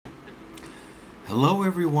Hello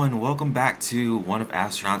everyone, welcome back to one of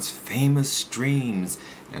Astronaut's famous streams.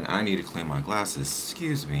 And I need to clean my glasses.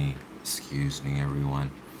 Excuse me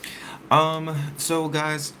everyone. So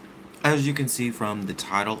guys, as you can see from the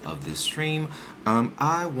title of this stream,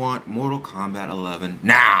 I want Mortal Kombat 11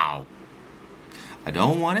 now. I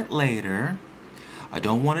don't want it later. I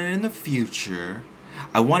don't want it in the future.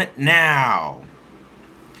 I want it now.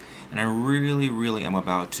 And I really am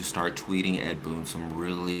about to start tweeting Ed Boon some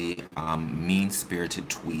really mean-spirited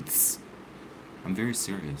tweets. I'm very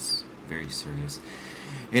serious. Very serious.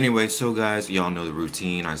 Anyway, so guys, y'all know the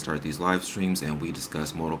routine. I start these live streams and we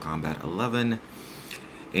discuss Mortal Kombat 11.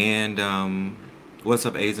 And what's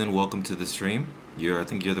up, Azen? Welcome to the stream. I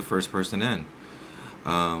think you're the first person in.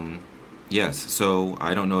 Um, yes, so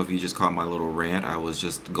I don't know if you just caught my little rant. I was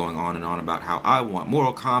just going on and on about how I want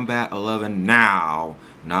Mortal Kombat 11 now.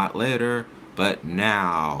 Not later, but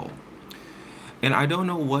now. And I don't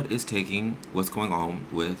know what's going on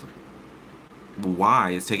with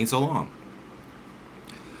why it's taking so long.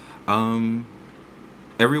 Um,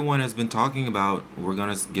 Everyone has been talking about we're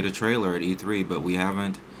gonna get a trailer at E3, but we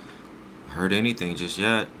haven't heard anything just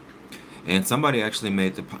yet. And somebody actually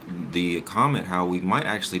made the comment how we might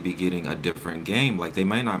actually be getting a different game. Like they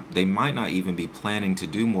might not even be planning to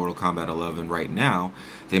do Mortal Kombat 11 right now.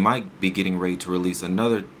 They might be getting ready to release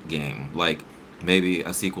another game, like maybe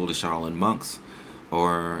a sequel to Shaolin Monks,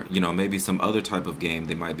 or maybe some other type of game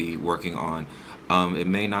they might be working on. It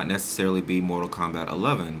may not necessarily be Mortal Kombat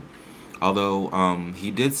 11. Although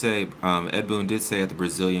he did say, Ed Boon did say at the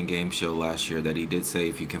Brazilian game show last year that he did say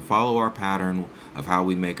if you can follow our pattern of how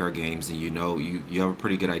we make our games, and you have a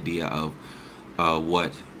pretty good idea of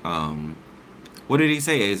what did he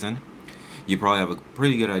say, Azen? You probably have a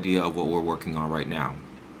pretty good idea of what we're working on right now.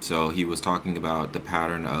 So he was talking about the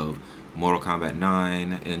pattern of Mortal Kombat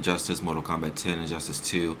 9, Injustice, Mortal Kombat 10, Injustice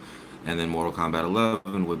 2, and then Mortal Kombat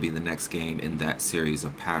 11 would be the next game in that series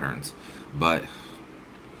of patterns. But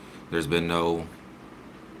there's been no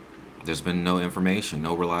information,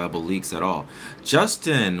 no reliable leaks at all.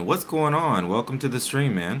 Justin, what's going on? Welcome to the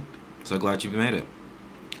stream, man. So glad you made it.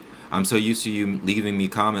 I'm so used to you leaving me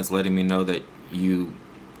comments letting me know that you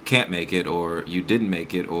can't make it, or you didn't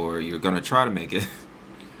make it, or you're gonna try to make it.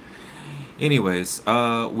 Anyways,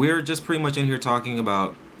 we're just pretty much in here talking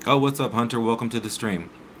about. Oh, what's up, Hunter? Welcome to the stream.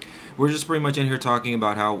 We're just pretty much in here talking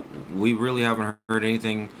about how we really haven't heard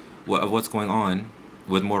anything of what's going on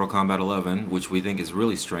with Mortal Kombat 11, which we think is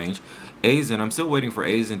really strange. Azen, I'm still waiting for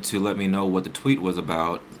Azen to let me know what the tweet was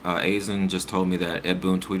about. Azen just told me that Ed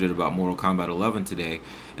Boon tweeted about Mortal Kombat 11 today,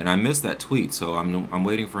 and I missed that tweet, so I'm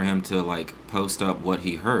waiting for him to like post up what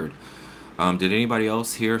he heard. Did anybody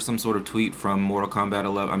else hear some sort of tweet from Mortal Kombat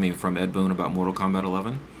 11? I mean, from Ed Boon about Mortal Kombat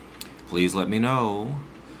 11? Please let me know.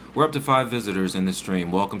 We're up to 5 visitors in the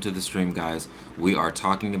stream. Welcome to the stream, guys. We are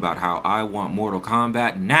talking about how I want Mortal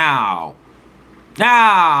Kombat now.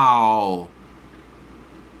 Now!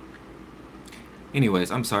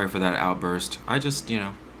 Anyways, I'm sorry for that outburst. I just,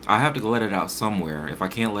 I have to let it out somewhere. If I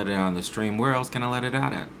can't let it out on the stream, where else can I let it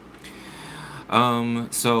out at?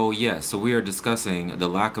 So we are discussing the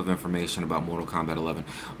lack of information about Mortal Kombat 11.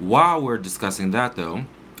 While we're discussing that, though,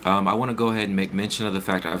 I want to go ahead and make mention of the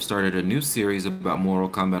fact that I've started a new series about Mortal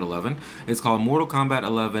Kombat 11. It's called Mortal Kombat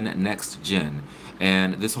 11 Next Gen.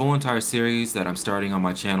 And this whole entire series that I'm starting on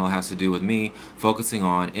my channel has to do with me focusing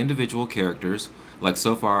on individual characters. Like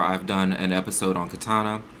so far, I've done an episode on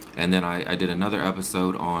Kitana, and then I did another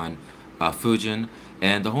episode on Fujin.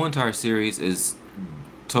 And the whole entire series is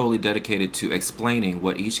totally dedicated to explaining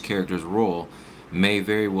what each character's role may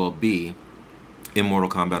very well be in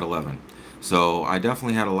Mortal Kombat 11. So I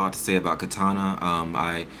definitely had a lot to say about Kitana.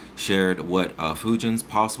 I shared what Fujin's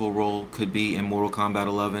possible role could be in Mortal Kombat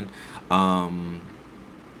 11.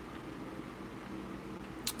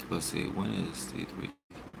 Let's see, when is E3?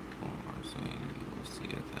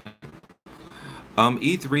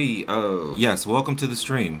 E3, yes, welcome to the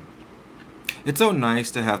stream. It's so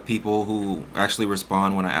nice to have people who actually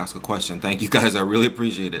respond when I ask a question. Thank you guys, I really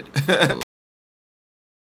appreciate it.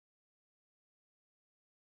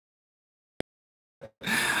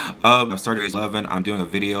 I've started 11. I'm doing a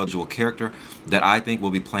video visual character that I think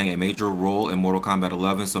will be playing a major role in Mortal Kombat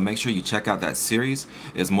 11. So make sure you check out that series.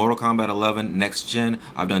 It's Mortal Kombat 11 Next Gen.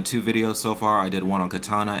 I've done 2 videos so far. I did one on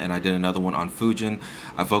Kitana and I did another one on Fujin.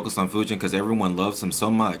 I focused on Fujin because everyone loves him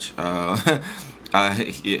so much. I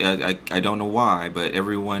don't know why, but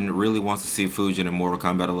everyone really wants to see Fujin in Mortal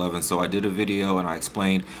Kombat 11. So I did a video and I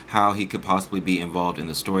explained how he could possibly be involved in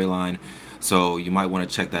the storyline. So you might want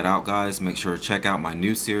to check that out, guys. Make sure to check out my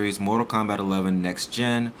new series, Mortal Kombat 11 Next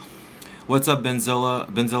Gen. What's up, Benzilla?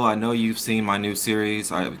 Benzilla, I know you've seen my new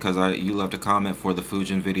series because you left a comment for the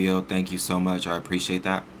Fujin video. Thank you so much. I appreciate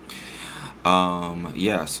that.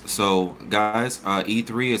 Yes. So, guys,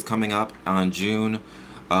 E3 is coming up on June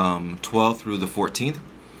 12th through the 14th,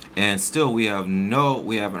 and still we haven't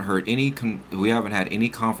heard we haven't had any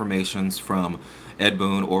confirmations from Ed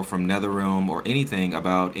Boon or from NetherRealm or anything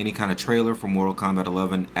about any kind of trailer for Mortal Kombat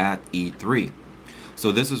 11 at E3.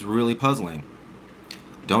 So this is really puzzling.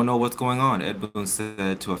 Don't know what's going on. Ed Boon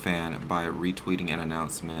said to a fan by retweeting an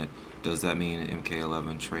announcement. Does that mean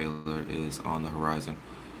MK11 trailer is on the horizon?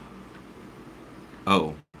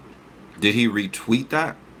 Oh, did he retweet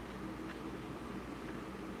that?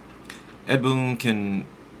 Ed Boon can,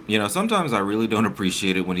 sometimes I really don't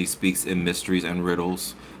appreciate it when he speaks in mysteries and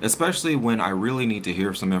riddles, especially when I really need to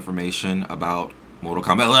hear some information about Mortal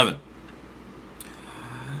Kombat 11.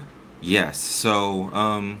 Yes, so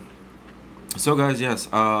guys,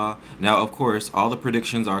 yes. Now of course, all the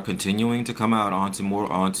predictions are continuing to come out onto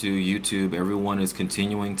YouTube. Everyone is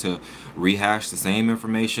continuing to rehash the same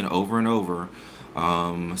information over and over.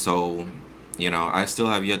 So I still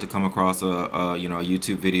have yet to come across a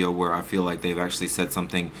YouTube video where I feel like they've actually said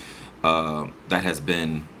something that has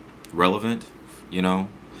been relevant. You know,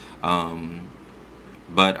 um,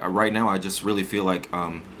 but right now I just really feel like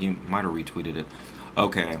he might have retweeted it.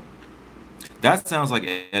 Okay. That sounds like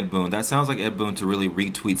Ed Boon. That sounds like Ed Boon to really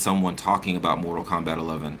retweet someone talking about Mortal Kombat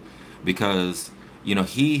 11, because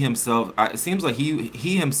he himself. It seems like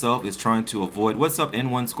he himself is trying to avoid. What's up,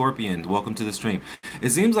 N1 Scorpion? Welcome to the stream.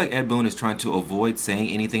 It seems like Ed Boon is trying to avoid saying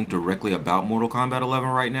anything directly about Mortal Kombat 11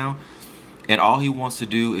 right now, and all he wants to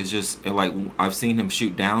do is just like I've seen him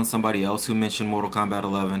shoot down somebody else who mentioned Mortal Kombat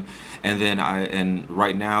 11, and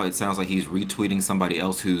right now it sounds like he's retweeting somebody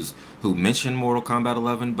else who mentioned Mortal Kombat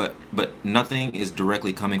 11, but nothing is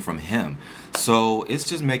directly coming from him. So it's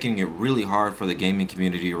just making it really hard for the gaming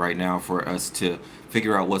community right now for us to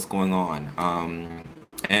figure out what's going on.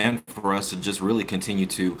 And for us to just really continue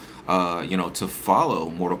to, to follow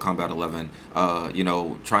Mortal Kombat 11,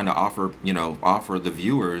 trying to offer the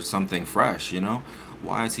viewers something fresh.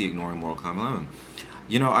 Why is he ignoring Mortal Kombat 11?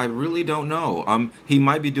 I really don't know. He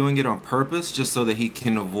might be doing it on purpose just so that he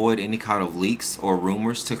can avoid any kind of leaks or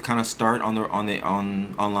rumors to kind of start on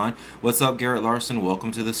online. What's up, Garrett Larson?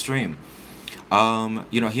 Welcome to the stream.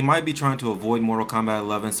 He might be trying to avoid Mortal Kombat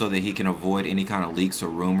 11 so that he can avoid any kind of leaks or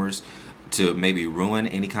rumors to maybe ruin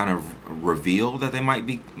any kind of reveal that they might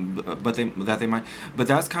be, but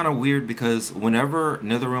that's kind of weird because whenever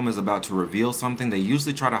NetherRealm is about to reveal something, they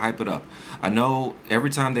usually try to hype it up. I know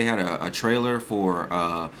every time they had a trailer for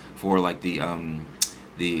like the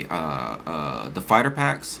fighter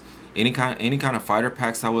packs, any kind of fighter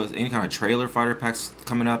packs that was any kind of trailer fighter packs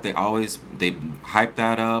coming up, they hype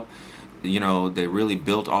that up. They really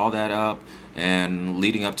built all that up and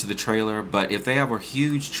leading up to the trailer. But if they have a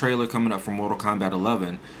huge trailer coming up for Mortal Kombat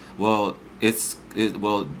 11, well, it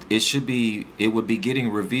would be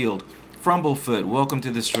getting revealed. Frumblefoot, welcome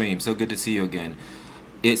to the stream. So good to see you again.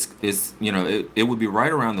 It would be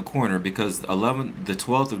right around the corner because the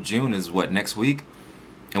 12th of June is what, next week,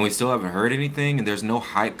 and we still haven't heard anything, and there's no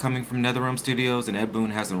hype coming from NetherRealm Studios, and Ed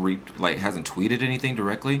Boon hasn't tweeted anything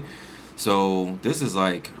directly. So this is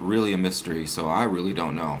like really a mystery. So I really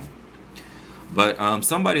don't know. But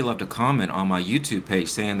somebody left a comment on my YouTube page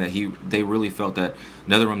saying that they really felt that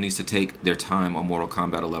NetherRealm needs to take their time on Mortal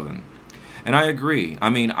Kombat 11. And I agree. I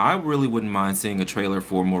mean, I really wouldn't mind seeing a trailer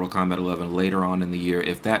for Mortal Kombat 11 later on in the year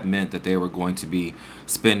if that meant that they were going to be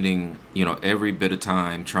spending, every bit of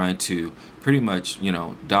time trying to pretty much,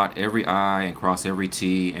 dot every I and cross every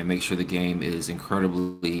T and make sure the game is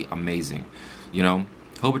incredibly amazing. You know,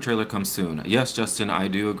 Hope a trailer comes soon. Yes, Justin, I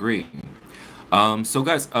do agree. So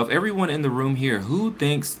guys, of everyone in the room here, who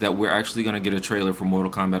thinks that we're actually going to get a trailer for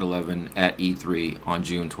Mortal Kombat 11 at E3 on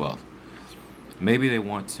June 12th? Maybe they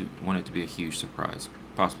want it to be a huge surprise.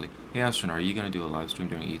 Possibly. Hey, Astronaut, are you going to do a live stream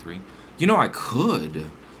during E3? I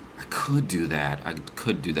could. I could do that. I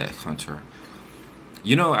could do that, Hunter.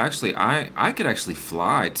 Actually, I could actually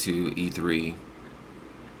fly to E3.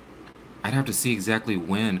 I'd have to see exactly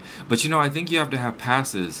when. But I think you have to have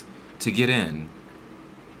passes to get in.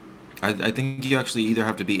 I think you actually either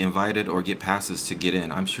have to be invited or get passes to get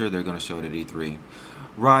in. I'm sure they're going to show it at E3.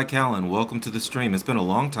 Rye Callan, welcome to the stream. It's been a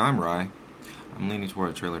long time, Rye. I'm leaning toward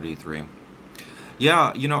a trailer at E3.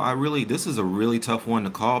 Yeah, this is a really tough one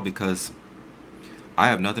to call because I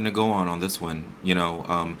have nothing to go on this one.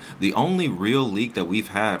 The only real leak that we've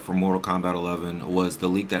had for Mortal Kombat 11 was the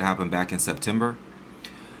leak that happened back in September.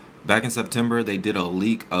 Back in September, they did a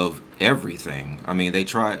leak of everything. I mean, they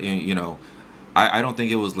tried, I don't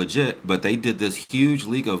think it was legit, but they did this huge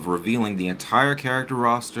leak of revealing the entire character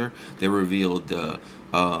roster. They revealed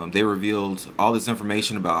all this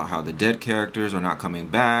information about how the dead characters are not coming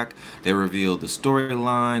back. They revealed the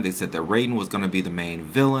storyline. They said that Raiden was going to be the main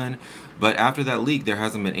villain. But after that leak, there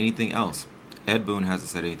hasn't been anything else. Ed Boon hasn't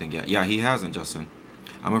said anything yet. Yeah, he hasn't, Justin.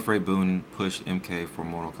 I'm afraid Boon pushed MK for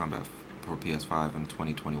Mortal Kombat for PS5 in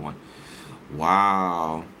 2021.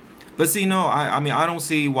 Wow. But see, no, I mean, I don't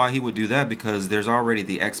see why he would do that because there's already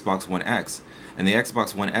the Xbox One X. And the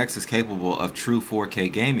Xbox One X is capable of true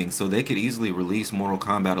 4K gaming, so they could easily release Mortal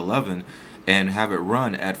Kombat 11 and have it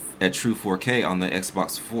run at true 4K on the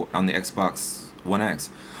Xbox One X,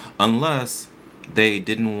 unless they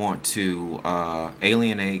didn't want to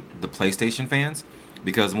alienate the PlayStation fans,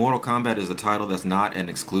 because Mortal Kombat is a title that's not an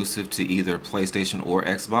exclusive to either PlayStation or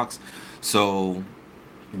Xbox. So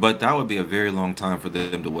but that would be a very long time for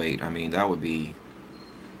them to wait. I mean, that would be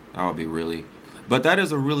really. But that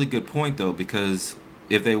is a really good point though, because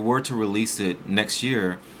if they were to release it next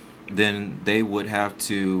year, then they would have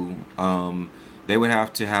to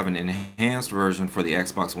have an enhanced version for the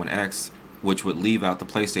Xbox One X, which would leave out the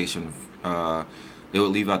PlayStation. It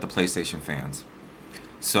would leave out the PlayStation fans.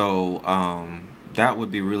 So that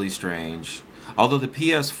would be really strange. Although the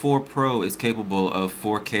PS4 Pro is capable of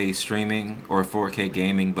 4K streaming or 4K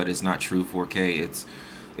gaming, but it's not true 4K.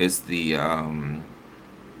 It's the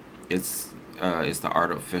it's the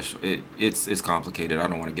artificial. It's complicated. I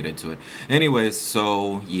don't want to get into it. Anyways,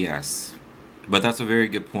 so yes, but that's a very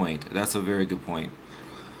good point. That's a very good point.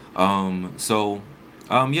 So,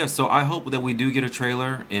 yeah, so I hope that we do get a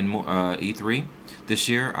trailer in E3 this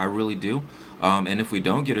year. I really do. And if we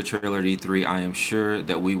don't get a trailer at E3, I am sure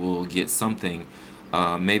that we will get something,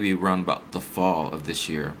 maybe around about the fall of this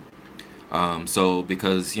year. So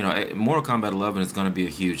because Mortal Kombat 11 is going to be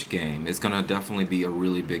a huge game. It's going to definitely be a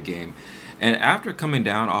really big game. And after coming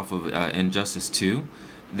down off of Injustice 2,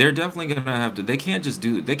 they're definitely going to have to. They can't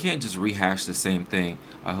just rehash the same thing.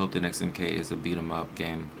 I hope the next MK is a beat 'em up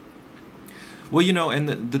game. Well, and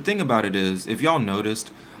the thing about it is, if y'all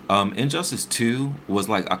noticed, Injustice 2 was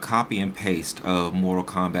like a copy and paste of Mortal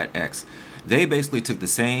Kombat X. They basically took the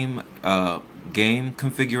same game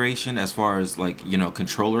configuration as far as like,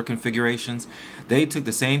 controller configurations. They took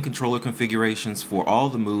the same controller configurations for all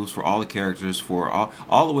the moves, for all the characters, for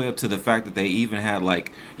all the way up to the fact that they even had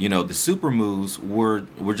like, the super moves were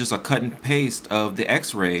just a cut and paste of the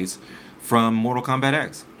X-rays from Mortal Kombat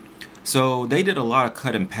X. So they did a lot of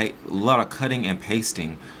cutting and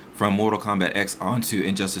pasting from Mortal Kombat X onto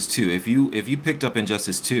Injustice 2. If you picked up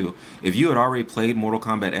Injustice 2, if you had already played Mortal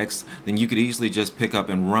Kombat X, then you could easily just pick up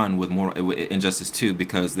and run with Injustice 2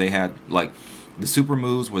 because they had like the super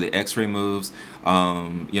moves were the X-ray moves.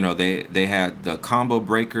 They had the combo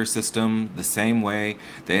breaker system the same way.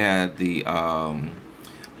 They had the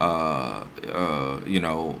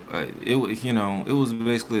it was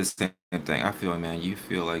basically the same thing. I feel, man, you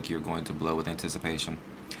feel like you're going to blow with anticipation.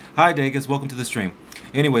 Hi, Dagus. Welcome to the stream.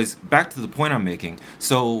 Anyways, back to the point I'm making.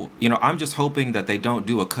 So, I'm just hoping that they don't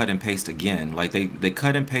do a cut and paste again. Like they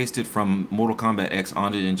cut and pasted from Mortal Kombat X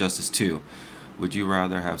onto Injustice 2. Would you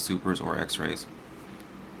rather have supers or X-rays?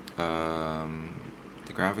 The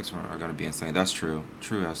graphics are going to be insane. That's true.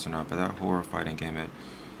 True, astronaut. But that horror fighting game,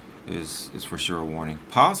 is for sure a warning.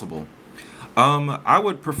 Possible. I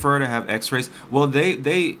would prefer to have X-rays. Well,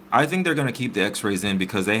 I think they're gonna keep the X-rays in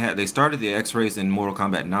because they started the X-rays in Mortal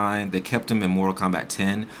Kombat 9. They kept them in Mortal Kombat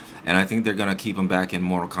 10, and I think they're gonna keep them back in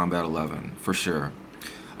Mortal Kombat 11 for sure.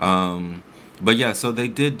 But yeah, so they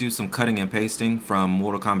did do some cutting and pasting from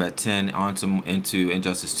Mortal Kombat 10 onto into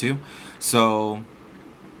Injustice 2. So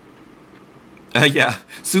yeah,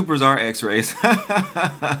 supers are X-rays.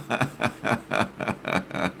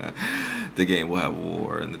 The game will have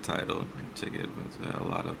war in the title. Check it. A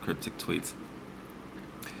lot of cryptic tweets.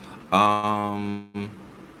 Um,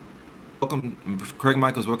 welcome, Craig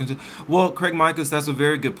Michaels. Welcome to. Well, Craig Michaels, that's a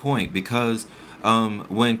very good point because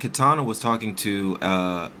when Kitana was talking to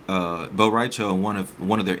Bo Raicho in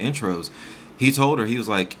one of their intros, he told her he was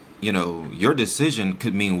like, your decision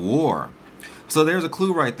could mean war. So there's a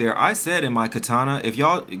clue right there. I said in my Katana, if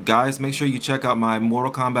y'all guys make sure you check out my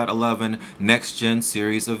Mortal Kombat 11 Next Gen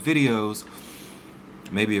series of videos.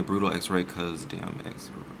 Maybe a brutal X-ray because damn X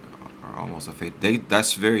are almost a fate.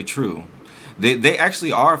 That's very true. They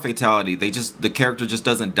actually are a fatality. The character just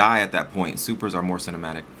doesn't die at that point. Supers are more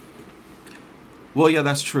cinematic. Well, yeah,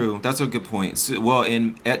 that's true. That's a good point. Well,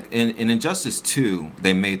 in Injustice 2,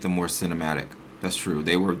 they made them more cinematic. That's true.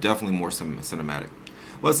 They were definitely more cinematic.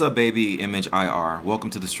 What's up, baby? Image IR.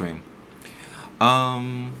 Welcome to the stream.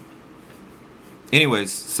 Um,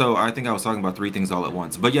 Anyways, so I think I was talking about three things all at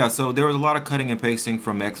once. But yeah, so there was a lot of cutting and pasting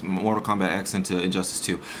from Mortal Kombat X into Injustice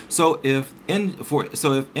 2. So if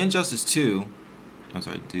Injustice 2, I'm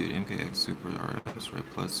sorry, dude, MKX Super RS right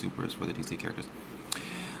plus Super is for the DC characters.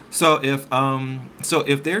 So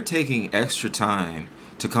if they're taking extra time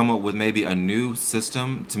to come up with maybe a new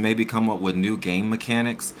system, to maybe come up with new game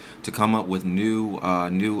mechanics, to come up with new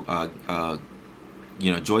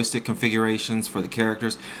joystick configurations for the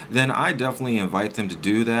characters, then I definitely invite them to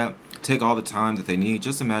do that. Take all the time that they need.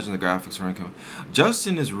 Just imagine the graphics are incoming.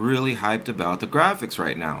 Justin is really hyped about the graphics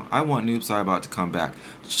right now. I want Noob Saibot to come back.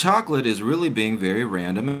 Chocolate is really being very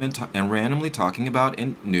random and randomly talking about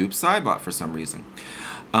Noob Saibot for some reason.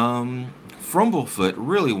 Frumblefoot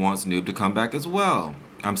really wants Noob to come back as well.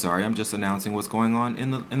 I'm sorry, I'm just announcing what's going on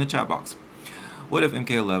in the chat box. What if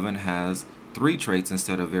MK11 has three traits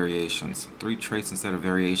instead of variations? Three traits instead of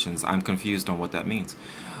variations. I'm confused on what that means.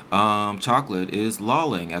 Chocolate is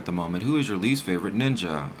lolling at the moment. Who is your least favorite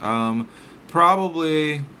ninja?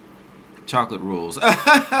 Probably Chocolate rules.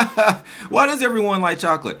 Why does everyone like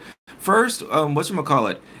chocolate? First,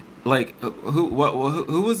 whatchamacallit? Like who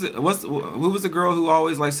was it? Who was the girl who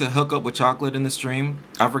always likes to hook up with chocolate in the stream?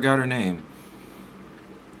 I forgot her name.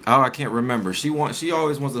 Oh, I can't remember. She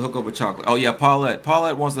always wants to hook up with chocolate. Oh yeah, Paulette.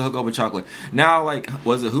 Paulette wants to hook up with chocolate. Now, like,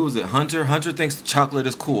 who was it? Hunter. Hunter thinks chocolate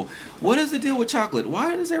is cool. What is the deal with chocolate?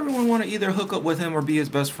 Why does everyone want to either hook up with him or be his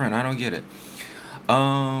best friend? I don't get it.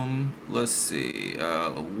 Let's see.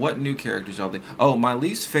 What new characters y'all think? Oh, my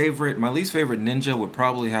least favorite ninja would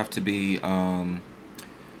probably have to be probably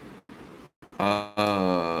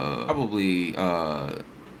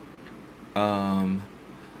um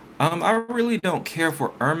I really don't care for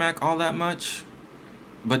Ermac all that much,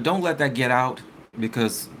 but don't let that get out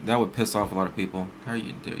because that would piss off a lot of people. How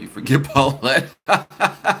you do you forget Paulette?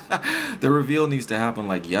 The reveal needs to happen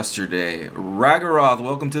like yesterday. Ragaroth,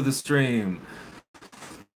 welcome to the stream.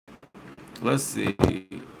 Let's see.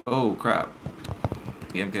 Oh crap.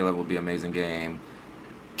 The MK level will be an amazing game.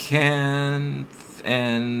 Can't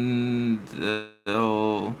and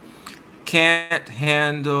can't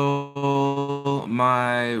handle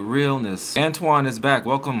my realness. Antoine is back.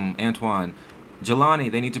 Welcome, Antoine. Jelani,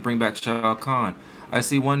 they need to bring back Shao Kahn. I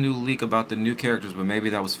see one new leak about the new characters, but maybe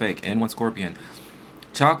that was fake. N1 Scorpion.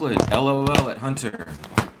 Chocolate, LOL at Hunter.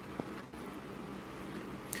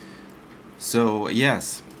 So,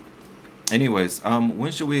 yes. Anyways,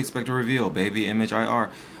 when should we expect a reveal, baby? Image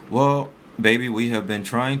IR. Well, baby,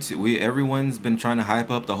 everyone's been trying to hype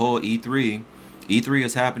up the whole E3. E3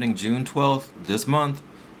 is happening June 12th this month,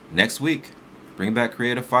 next week. Bring back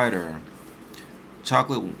Creative Fighter.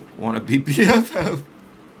 Chocolate want to be BFF.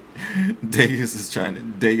 Dagus is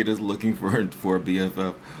looking for a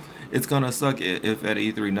BFF. It's gonna suck if at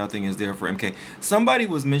E3 nothing is there for MK. Somebody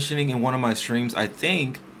was mentioning in one of my streams, I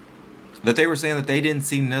think, that they were saying that they didn't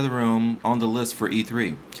see NetherRealm on the list for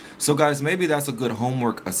E3. So guys, maybe that's a good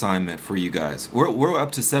homework assignment for you guys. We're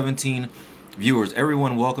up to 17 viewers.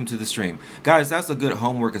 Everyone, welcome to the stream. Guys, that's a good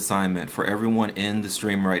homework assignment for everyone in the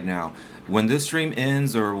stream right now. When this stream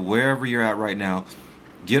ends or wherever you're at right now,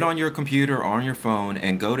 get on your computer or on your phone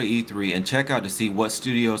and go to E3 and check out to see what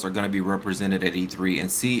studios are going to be represented at E3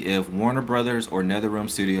 and see if Warner Brothers or NetherRealm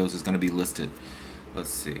Studios is going to be listed.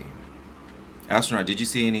 Let's see. Astronaut, did you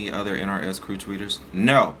see any other NRS crew tweeters?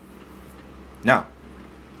 No. No.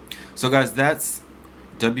 So guys, that's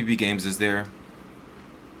WB Games is there.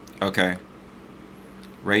 Okay.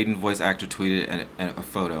 Raiden voice actor tweeted a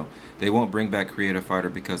photo. They won't bring back Creative Fighter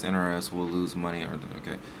because NRS will lose money.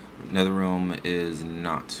 Okay. NetherRealm is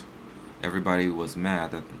not. Everybody was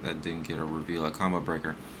mad that didn't get a reveal at Combo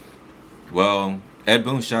Breaker. Well, Ed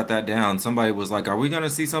Boon shot that down. Somebody was like, "Are we gonna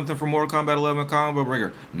see something from Mortal Kombat 11 Combo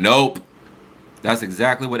Breaker?" Nope. That's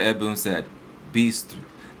exactly what Ed Boon said. Beast.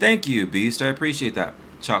 Thank you, Beast. I appreciate that.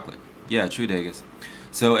 Chocolate. Yeah, true, Dagus.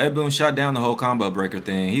 So Ed Boon shot down the whole Combo Breaker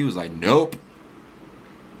thing. He was like, "Nope."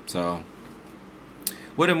 So,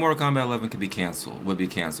 what if Mortal Kombat 11 could be canceled? Would be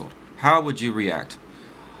canceled? How would you react?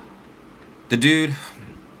 The dude,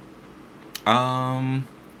 um,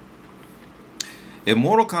 if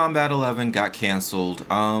Mortal Kombat 11 got canceled,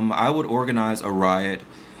 I would organize a riot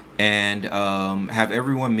and have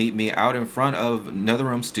everyone meet me out in front of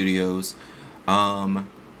NetherRealm Studios, um,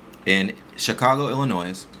 in Chicago,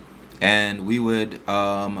 Illinois, and we would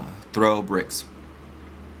throw bricks.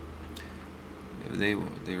 They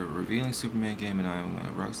were revealing Superman game, and I'm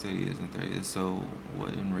Rocksteady isn't there. So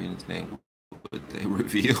what in Raiden's name would they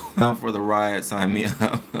reveal for the riot? Sign me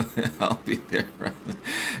up. I'll be there.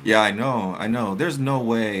 Yeah, I know. I know. There's no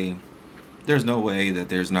way. There's no way that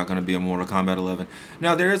there's not going to be a Mortal Kombat 11.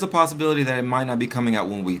 Now, there is a possibility that it might not be coming out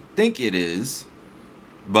when we think it is.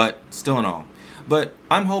 But still in all. But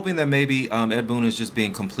I'm hoping that maybe Ed Boon is just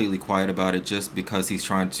being completely quiet about it just because he's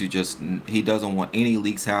trying to just, he doesn't want any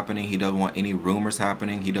leaks happening. He doesn't want any rumors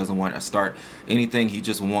happening. He doesn't want to start anything. He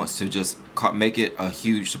just wants to just make it a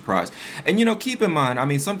huge surprise. And keep in mind, I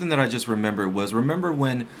mean, something that I just remembered was, remember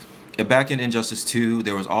when back in Injustice 2,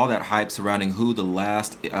 there was all that hype surrounding who the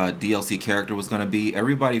last DLC character was going to be.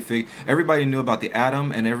 Everybody knew about the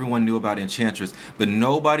Atom and everyone knew about Enchantress, but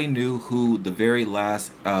nobody knew who the very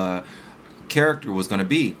last character was going to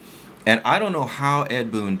be. And I don't know how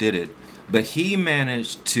Ed Boon did it, but he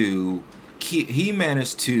managed to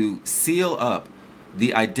seal up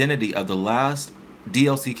the identity of the last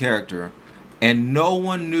DLC character, and no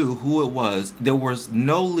one knew who it was. There was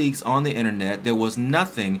no leaks on the internet. There was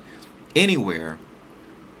nothing anywhere.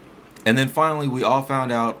 And then finally, we all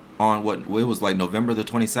found out on what it was like November the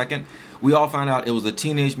 22nd. We all found out it was the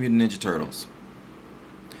Teenage Mutant Ninja Turtles.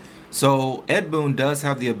 So Ed Boon does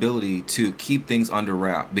have the ability to keep things under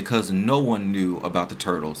wrap because no one knew about the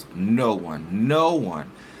turtles. No one. No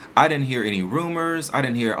one. I didn't hear any rumors. I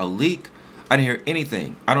didn't hear a leak. I didn't hear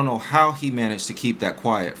anything. I don't know how he managed to keep that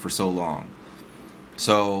quiet for so long.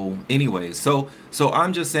 So, anyways, so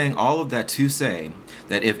I'm just saying all of that to say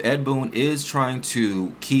that if Ed Boon is trying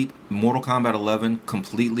to keep Mortal Kombat 11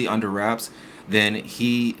 completely under wraps, then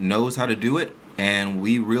he knows how to do it, and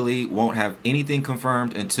we really won't have anything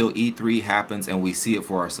confirmed until E3 happens and we see it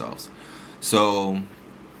for ourselves. So,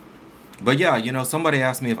 but yeah, somebody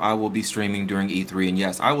asked me if I will be streaming during E3, and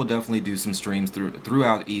yes, I will definitely do some streams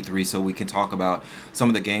throughout E3 so we can talk about some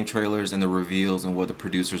of the game trailers and the reveals and what the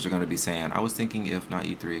producers are going to be saying. I was thinking if not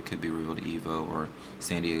E3, it could be revealed at Evo or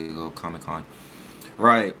San Diego Comic Con.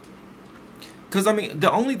 Right. Because, I mean,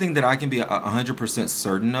 the only thing that I can be 100%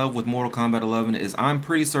 certain of with Mortal Kombat 11 is I'm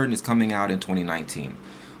pretty certain it's coming out in 2019.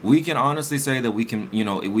 We can honestly say that we can,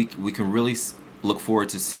 we can really look forward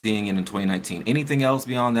to seeing it in 2019. Anything else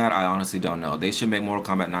beyond that, I honestly don't know. They should make Mortal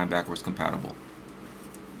Kombat 9 backwards compatible.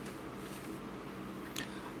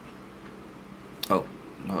 Oh,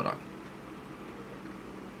 hold on.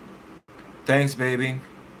 Thanks, baby.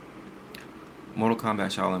 Mortal Kombat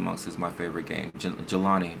Shaolin Monks is my favorite game.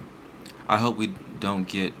 Jelani, I hope we don't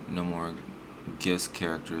get no more guest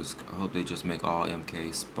characters. I hope they just make all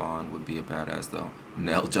MK. Spawn would be a badass though.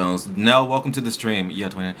 Nell Jones. Nell, welcome to the stream. Yeah,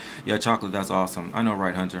 20. Yeah, Chocolate, that's awesome. I know,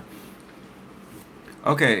 right, Hunter?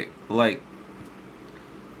 Okay, like,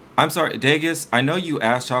 I'm sorry, Dagus, I know you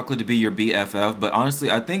asked Chocolate to be your BFF, but honestly,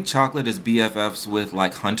 I think Chocolate is BFFs with,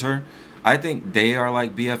 like, Hunter. I think they are,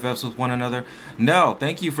 like, BFFs with one another. No,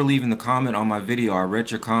 thank you for leaving the comment on my video. I read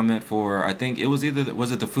your comment for, I think it was either,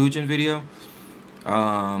 was it the Fujin video?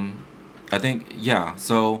 Um, I think, yeah.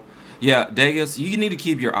 So, yeah, Dagus, you need to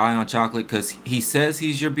keep your eye on Chocolate because he says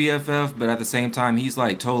he's your BFF, but at the same time, he's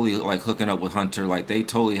like totally like hooking up with Hunter. Like they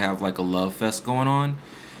totally have like a love fest going on.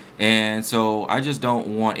 And so I just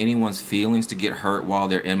don't want anyone's feelings to get hurt while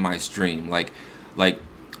they're in my stream. Like, like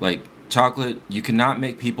Chocolate, you cannot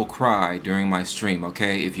make people cry during my stream,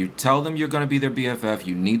 okay? If you tell them you're gonna be their BFF,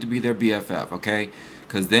 you need to be their BFF, okay?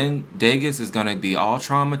 Because then Dagus is gonna be all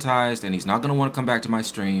traumatized and he's not gonna want to come back to my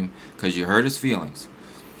stream because you hurt his feelings.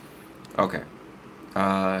 Okay.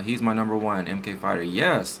 He's my number one MK fighter.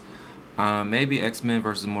 Yes. Maybe X-Men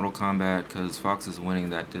versus Mortal Kombat because Fox is winning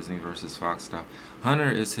that Disney versus Fox stuff.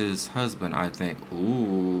 Hunter is his husband, I think.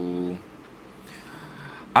 Ooh.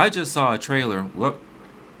 I just saw a trailer. Whoop.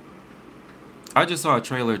 I just saw a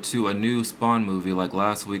trailer to a new Spawn movie like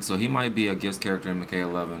last week, so he might be a guest character in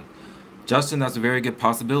MK11. Justin, that's a very good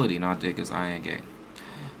possibility. Not Diggis, I ain't gay.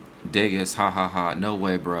 Diggis, ha ha ha. No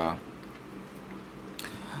way, bruh.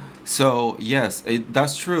 So, yes,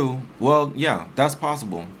 that's true. Well, yeah, that's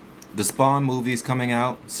possible. The Spawn movie is coming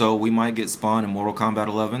out, so we might get Spawn in Mortal Kombat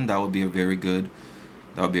 11. That would be a very good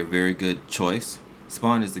choice.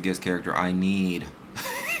 Spawn is the guest character I need.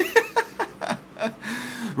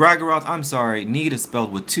 Ragaroth, I'm sorry. Need is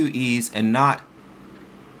spelled with two E's and not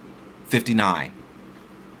 59.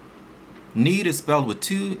 Need is spelled with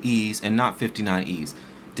two E's and not 59 E's.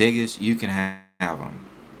 Dagish, you can have them.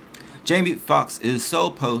 Jamie Foxx is so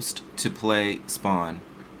post to play Spawn.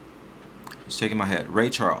 Just shaking my head. Ray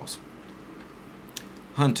Charles.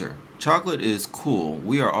 Hunter. Chocolate is cool.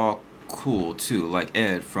 We are all cool too, like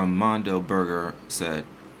Ed from Mondo Burger said.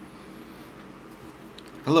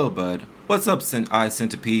 Hello, bud. What's up,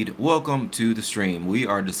 Centipede? Welcome to the stream. We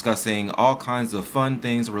are discussing all kinds of fun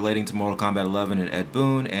things relating to Mortal Kombat 11 and Ed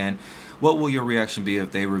Boon, and what will your reaction be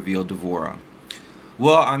if they reveal Devora?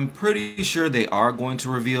 Well, I'm pretty sure they are going to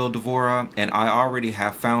reveal Devora, and I already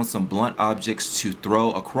have found some blunt objects to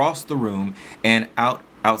throw across the room and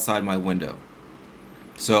outside my window.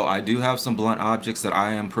 So I do have some blunt objects that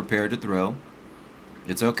I am prepared to throw.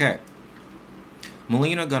 It's okay.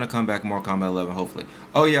 Melina gonna come back more Kombat 11, hopefully.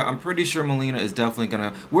 Oh yeah, I'm pretty sure Melina is definitely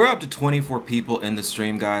gonna. We're up to 24 people in the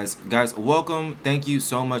stream, guys. Guys, welcome. Thank you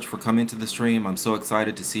so much for coming to the stream. I'm so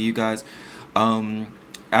excited to see you guys. Um,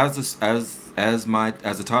 as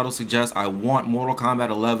the title suggests, I want Mortal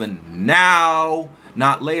Kombat 11 now,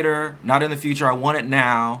 not later, not in the future. I want it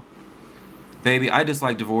now. Baby, I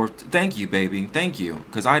dislike Divorce. Thank you, baby. Thank you.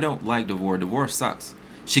 Because I don't like Divorce. Divorce sucks.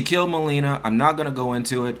 She killed Melina. I'm not going to go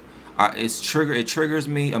into it. It triggers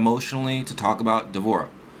me emotionally to talk about Devora.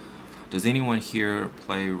 Does anyone here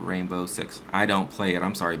play Rainbow Six? I don't play it.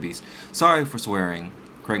 I'm sorry, Beast. Sorry for swearing,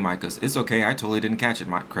 Craig Micus. It's okay. I totally didn't catch it,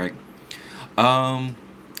 Craig. Um.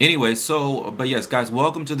 Anyway, but yes, guys,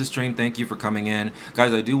 welcome to the stream. Thank you for coming in,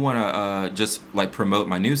 guys. I do want to just like promote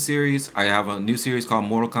my new series. I have a new series called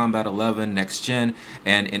Mortal Kombat 11 Next Gen,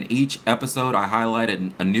 and in each episode, I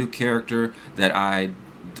highlighted a new character that I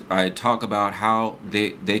talk about how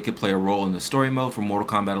they could play a role in the story mode for Mortal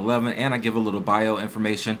Kombat 11, and I give a little bio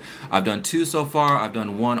information. I've done 2 so far. I've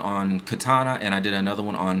done one on Kitana, and I did another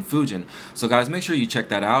one on Fujin. So guys, make sure you check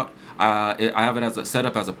that out. I have it as set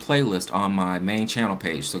up as a playlist on my main channel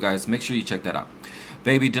page. So guys, make sure you check that out.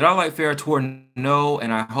 Baby, did I like Ferrator? No,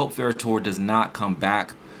 and I hope Ferrator does not come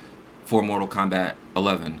back for Mortal Kombat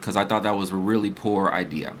 11 because I thought that was a really poor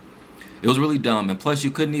idea. It was really dumb, and plus you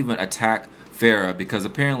couldn't even attack Farah because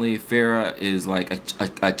apparently Farah is like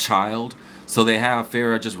a child, so they have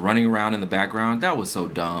Farah just running around in the background. That was so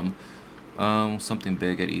dumb. Something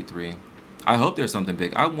big at E3. I hope there's something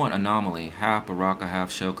big. I want Anomaly, half Baraka, half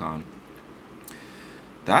Shokan.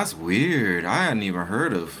 That's weird. I hadn't even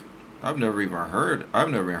heard of. I've never even heard. I've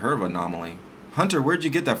never even heard of Anomaly. Hunter, where'd you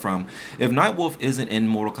get that from? If Nightwolf isn't in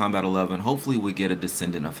Mortal Kombat 11, hopefully we get a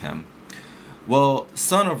descendant of him. Well,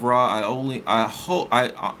 Son of Ra, I hope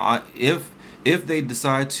if they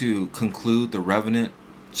decide to conclude the Revenant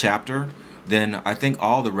chapter, then I think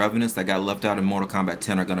all the Revenants that got left out in Mortal Kombat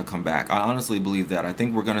 10 are gonna come back. I honestly believe that. I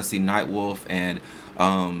think we're gonna see Nightwolf and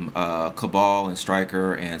Cabal and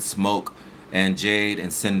Stryker and Smoke and Jade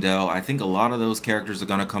and Sindel. I think a lot of those characters are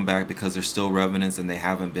gonna come back because they're still Revenants and they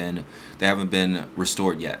haven't been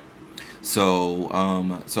restored yet. So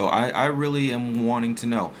I really am wanting to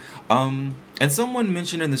know. And someone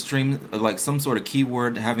mentioned in the stream like some sort of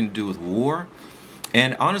keyword having to do with war.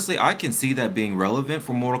 And honestly, I can see that being relevant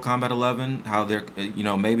for Mortal Kombat 11. How they're,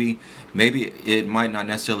 maybe it might not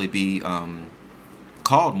necessarily be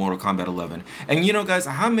called Mortal Kombat 11. And guys,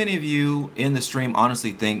 how many of you in the stream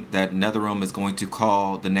honestly think that NetherRealm is going to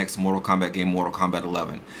call the next Mortal Kombat game Mortal Kombat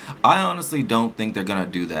 11? I honestly don't think they're gonna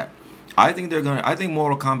do that. I think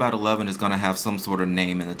Mortal Kombat 11 is gonna have some sort of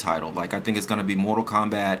name in the title. Like I think it's gonna be Mortal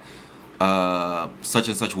Kombat such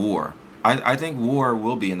and such war. I think war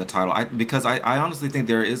will be in the title. Because I honestly think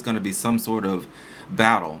there is gonna be some sort of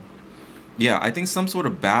battle. Yeah, I think some sort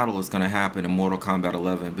of battle is going to happen in Mortal Kombat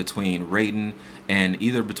 11 between Raiden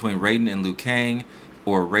between Raiden and Liu Kang,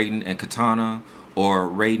 or Raiden and Kitana, or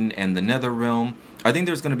Raiden and the Netherrealm. I think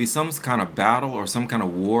there's going to be some kind of battle or some kind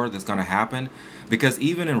of war that's going to happen because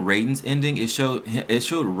even in Raiden's ending, it showed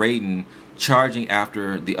Raiden charging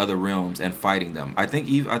after the other realms and fighting them. I think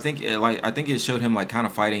it showed him like kind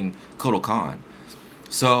of fighting Kotal Khan.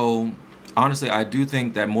 So honestly, I do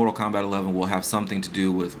think that Mortal Kombat 11 will have something to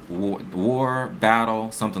do with war,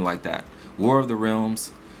 battle, something like that. War of the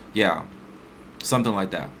Realms, yeah, something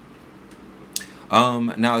like that.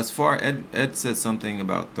 Now as far Ed said something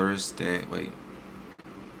about Thursday. Wait,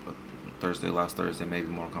 last Thursday, maybe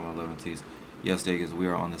Mortal Kombat 11 tease. Yes, Vegas, we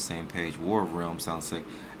are on the same page. War of Realms sounds sick.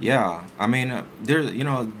 Yeah, I mean,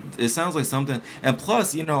 it sounds like something. And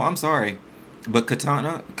plus, I'm sorry. But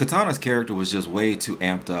Katana's character was just way too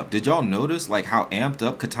amped up. Did y'all notice like how amped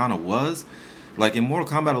up Katana was? Like in Mortal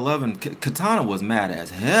Kombat 11, Katana was mad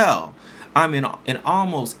as hell. I mean, in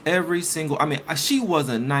almost every single. I mean, she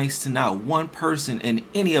wasn't nice to not one person in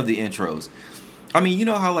any of the intros. I mean, you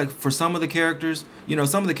know how like for some of the characters,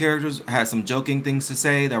 some of the characters had some joking things to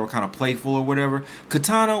say that were kind of playful or whatever.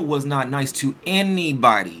 Katana was not nice to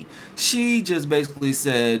anybody. She just basically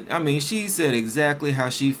said, I mean, she said exactly how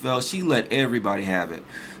she felt. She let everybody have it.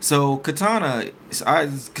 So Katana,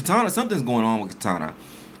 something's going on with Katana.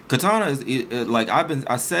 Katana like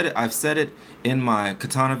I've said it in my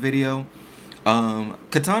Katana video.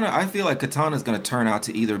 Katana, I feel like Katana is gonna turn out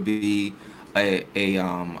to either be a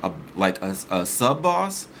sub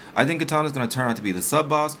boss. I think Katana's gonna turn out to be the sub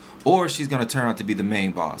boss, or she's gonna turn out to be the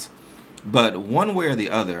main boss. But one way or the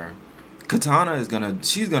other,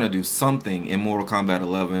 she's gonna do something in Mortal Kombat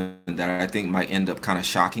 11 that I think might end up kind of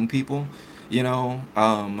shocking people.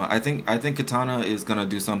 I think Katana is gonna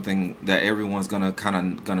do something that everyone's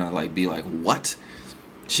gonna like be like, what?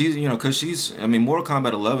 She's, because I mean, Mortal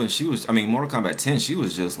Kombat 11, Mortal Kombat 10, she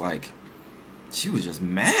was just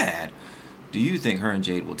mad. Do you think her and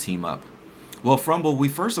Jade will team up? Well, Frumble, we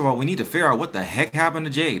first of all we need to figure out what the heck happened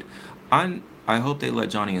to Jade. I hope they let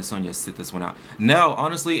Johnny and Sonya sit this one out. No,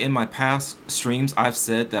 honestly, in my past streams, I've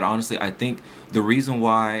said that honestly, I think the reason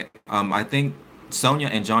why I think Sonya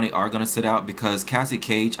and Johnny are gonna sit out because Cassie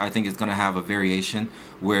Cage, I think, is gonna have a variation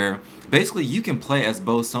where basically you can play as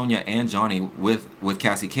both Sonya and Johnny with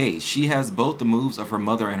Cassie Cage. She has both the moves of her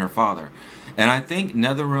mother and her father. And I think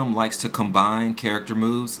NetherRealm likes to combine character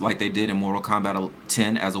moves like they did in Mortal Kombat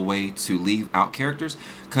 10 as a way to leave out characters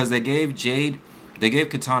because they gave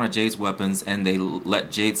Katana Jade's weapons and they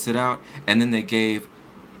let Jade sit out, and then they gave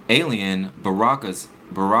Alien Baraka's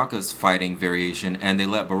fighting variation and they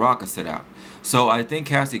let Baraka sit out. So I think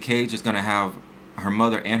Cassie Cage is gonna have her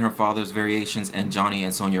mother and her father's variations, and Johnny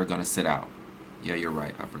and Sonya are gonna sit out. Yeah, you're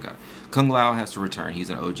right. I forgot. Kung Lao has to return. He's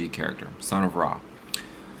an OG character, son of Ra.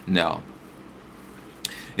 No.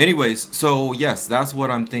 Anyways, so yes, that's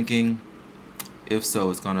what I'm thinking. If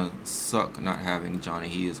so, it's gonna suck not having Johnny.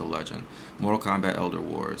 He is a legend. Mortal Kombat Elder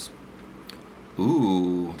Wars.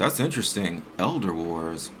 Ooh, that's interesting. Elder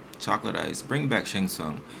Wars. Chocolate Ice. Bring back Shang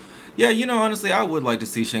Tsung. Yeah, honestly, I would like to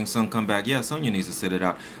see Shang Tsung come back. Yeah, Sonya needs to sit it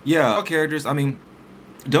out. Yeah, all characters. I mean,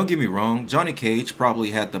 don't get me wrong. Johnny Cage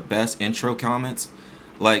probably had the best intro comments.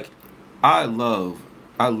 Like, I love,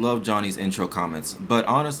 I love Johnny's intro comments. But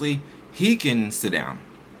honestly, he can sit down.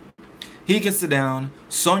 He can sit down.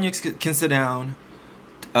 Sonya can sit down.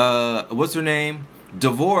 What's her name?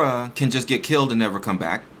 Devora can just get killed and never come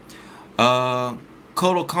back. Uh,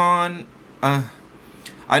 Kotal Khan.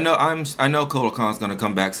 I know Kotal Khan's gonna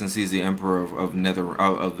come back since he's the emperor of Nether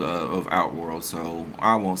of Outworld, so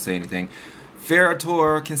I won't say anything.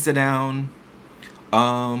 Ferrator can sit down.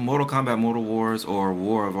 Mortal Kombat, Mortal Wars, or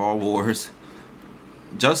War of All Wars.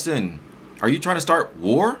 Justin, are you trying to start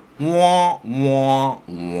war? Wah wah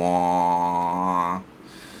wah.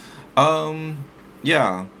 Um,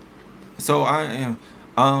 yeah. So Kano,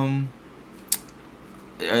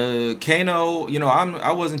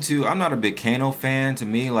 I'm not a big Kano fan. To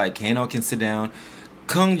me, like Kano can sit down.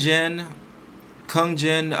 Kung Jin, Kung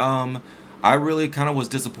Jin, I really kind of was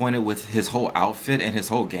disappointed with his whole outfit and his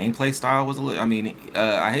whole gameplay style was a little, I mean,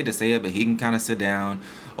 I hate to say it, but he can kind of sit down.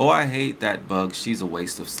 Oh, I hate that bug. She's a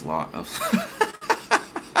waste of slot of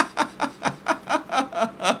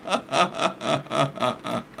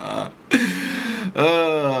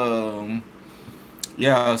um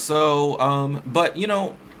yeah, so but you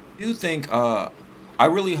think I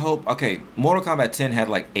really hope okay, Mortal Kombat 10 had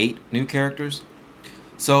like 8 new characters.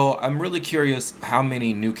 So I'm really curious how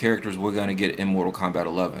many new characters we're gonna get in Mortal Kombat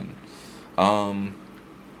 11. Um,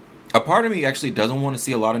 a part of me actually doesn't want to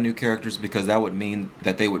see a lot of new characters because that would mean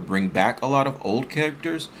that they would bring back a lot of old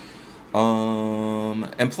characters.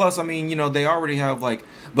 And plus, I mean, they already have like.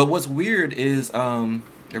 But what's weird is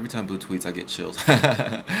every time Blue tweets, I get chills.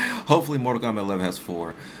 Hopefully, Mortal Kombat 11 has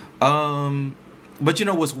 4. Um, but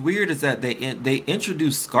what's weird is that they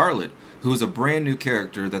introduced Scarlet, who's a brand new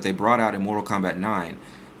character that they brought out in Mortal Kombat 9,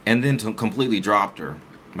 and then completely dropped her.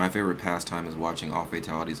 My favorite pastime is watching all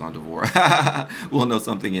fatalities on Devore. We'll know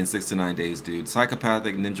something in 6 to 9 days, dude.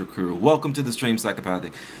 Psychopathic Ninja Crew. Welcome to the stream,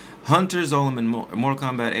 Psychopathic. Hunter Zolom in Mortal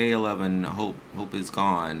Kombat A11. Hope is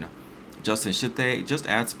gone. Justin, should they just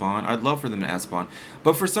add Spawn? I'd love for them to add Spawn,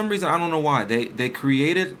 but for some reason I don't know why they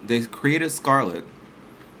created Scarlet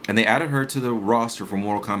and they added her to the roster for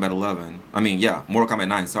Mortal Kombat 11. I mean, yeah, Mortal Kombat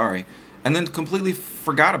 9. Sorry, and then completely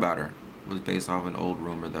forgot about her. It was based off an old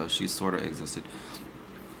rumor though. She sort of existed.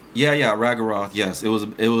 Yeah, yeah, Ragaroth. Yes, it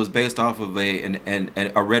was based off of a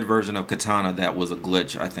red version of Katana that was a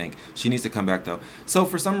glitch. I think she needs to come back though. So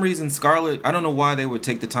for some reason, Scarlet. I don't know why they would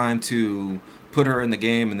take the time to put her in the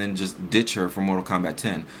game and then just ditch her for Mortal Kombat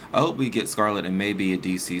 10. I hope we get Scarlet and maybe a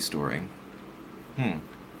DC story. Hmm.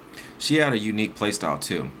 She had a unique playstyle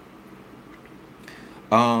too.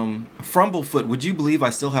 Frumblefoot. Would you believe I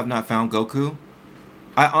still have not found Goku?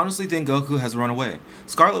 I honestly think Goku has run away.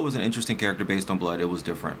 Scarlet was an interesting character based on Blood. It was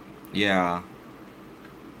different. Yeah.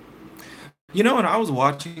 And I was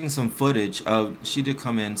watching some footage of she did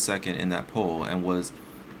come in second in that poll and was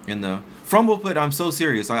in the Frumblefoot. I'm so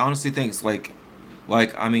serious. I honestly think it's like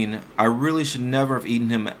I mean, I really should never have eaten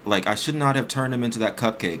him. Like I should not have turned him into that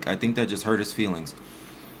cupcake. I think that just hurt his feelings.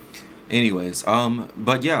 Anyways,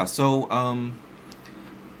 but yeah, so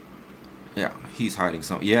yeah, he's hiding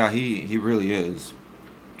some. Yeah, he really is.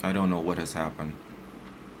 I don't know what has happened.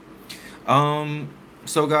 Um,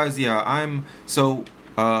 so guys, yeah, I'm so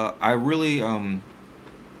I really, a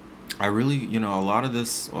lot of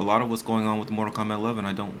this, a lot of what's going on with Mortal Kombat 11,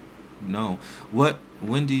 I don't know.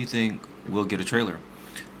 When do you think we'll get a trailer?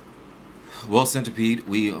 Well, Centipede,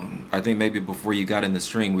 I think maybe before you got in the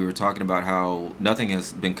stream, we were talking about how nothing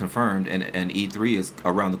has been confirmed, and E3 is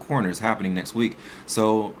around the corner, is happening next week.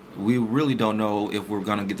 So we really don't know if we're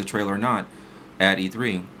gonna get the trailer or not at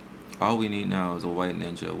E3. All we need now is a white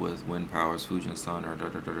ninja with wind powers, Fujin Sun, or da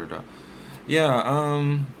da da da da. Yeah,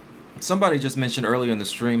 somebody just mentioned earlier in the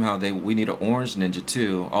stream how we need an orange ninja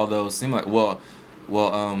too. Although it seemed like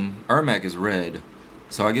Ermac is red,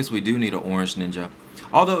 so I guess we do need an orange ninja.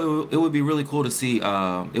 Although it would be really cool to see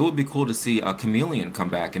it would be cool to see a chameleon come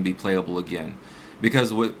back and be playable again,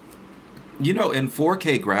 because in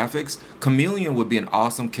 4K graphics, chameleon would be an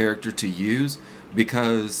awesome character to use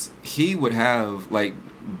because he would have like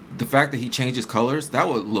the fact that he changes colors, that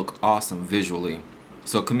would look awesome visually.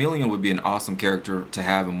 So Chameleon would be an awesome character to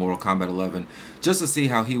have in Mortal Kombat 11, just to see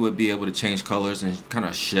how he would be able to change colors and kind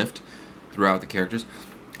of shift throughout the characters.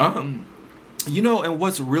 Um, and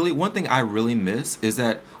what's really one thing I really miss is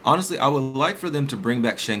that honestly, I would like for them to bring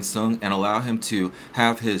back Shang Tsung and allow him to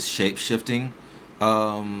have his shape shifting.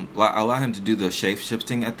 Allow him to do the shape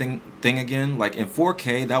shifting thing again. Like in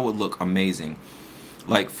 4K, that would look amazing.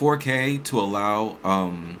 Like 4K to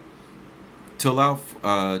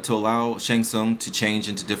allow Shang Tsung to change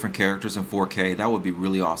into different characters in 4K. That would be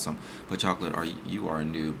really awesome. But Chocolate, you are a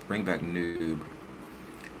noob. Bring back noob.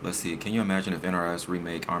 Let's see. Can you imagine if NRS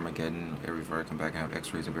remake Armageddon every fire come back and have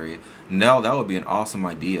X-rays and very? No, that would be an awesome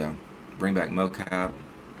idea. Bring back mocap.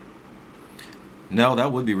 No,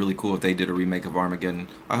 that would be really cool if they did a remake of Armageddon.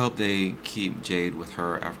 I hope they keep Jade with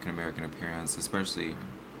her African American appearance, especially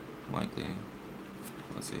likely.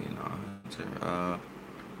 Let's see. No,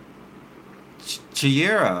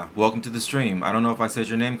 Chiera, welcome to the stream. I don't know if I said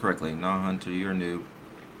your name correctly. No, Hunter, you're new.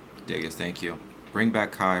 Dagus, thank you. Bring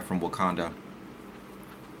back Kai from Wakanda.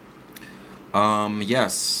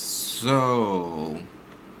 Yes. So,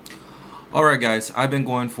 all right, guys. I've been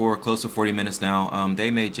going for close to 40 minutes now.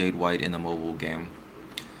 They made Jade white in the mobile game.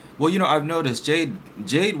 Well, I've noticed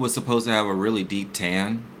Jade was supposed to have a really deep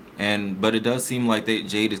tan, but it does seem like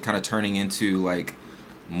Jade is kind of turning into like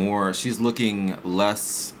more. She's looking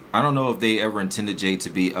less. I don't know if they ever intended Jade to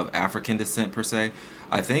be of African descent per se.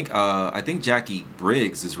 I think Jackie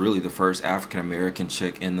Briggs is really the first African American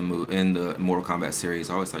chick in the Mortal Kombat series.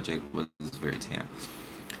 I always thought Jade was very tan.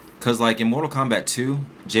 Cause like in Mortal Kombat 2,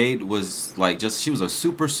 Jade was like she was a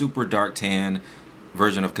super super dark tan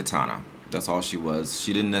version of Kitana. That's all she was.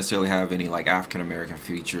 She didn't necessarily have any like African American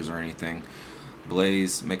features or anything.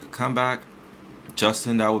 Blaze make a comeback.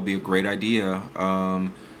 Justin, that would be a great idea.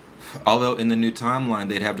 Although in the new timeline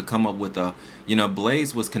they'd have to come up with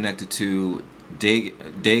Blaze was connected to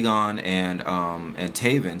Dagon and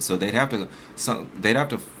Taven, so they'd have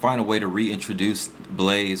to find a way to reintroduce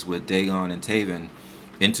Blaze with Dagon and Taven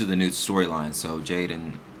into the new storyline. So Jade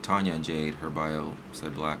and Tanya and Jade, her bio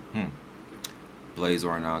said black. Blaze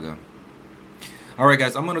Oranaga. All right,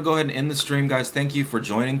 guys, I'm gonna go ahead and end the stream, guys. Thank you for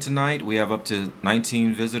joining tonight. We have up to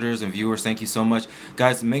 19 visitors and viewers. Thank you so much,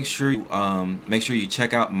 guys. Make sure you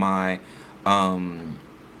check out my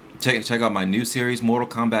check out my new series, Mortal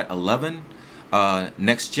Kombat 11,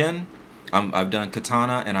 Next Gen. I've done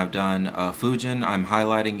Katana and I've done Fujin. I'm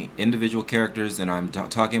highlighting individual characters and I'm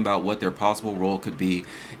talking about what their possible role could be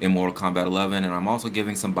in Mortal Kombat 11, and I'm also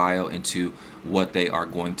giving some bio into what they are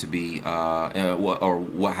going to be,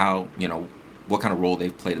 what kind of role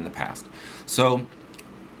they've played in the past. So,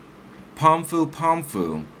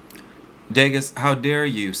 Pomfu, Dagus, how dare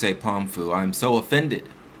you say Pomfu? I'm so offended.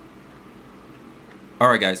 All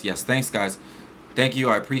right, guys. Yes, thanks, guys. Thank you.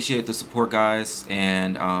 I appreciate the support, guys,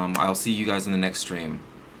 and I'll see you guys in the next stream.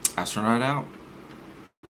 Astronaut out.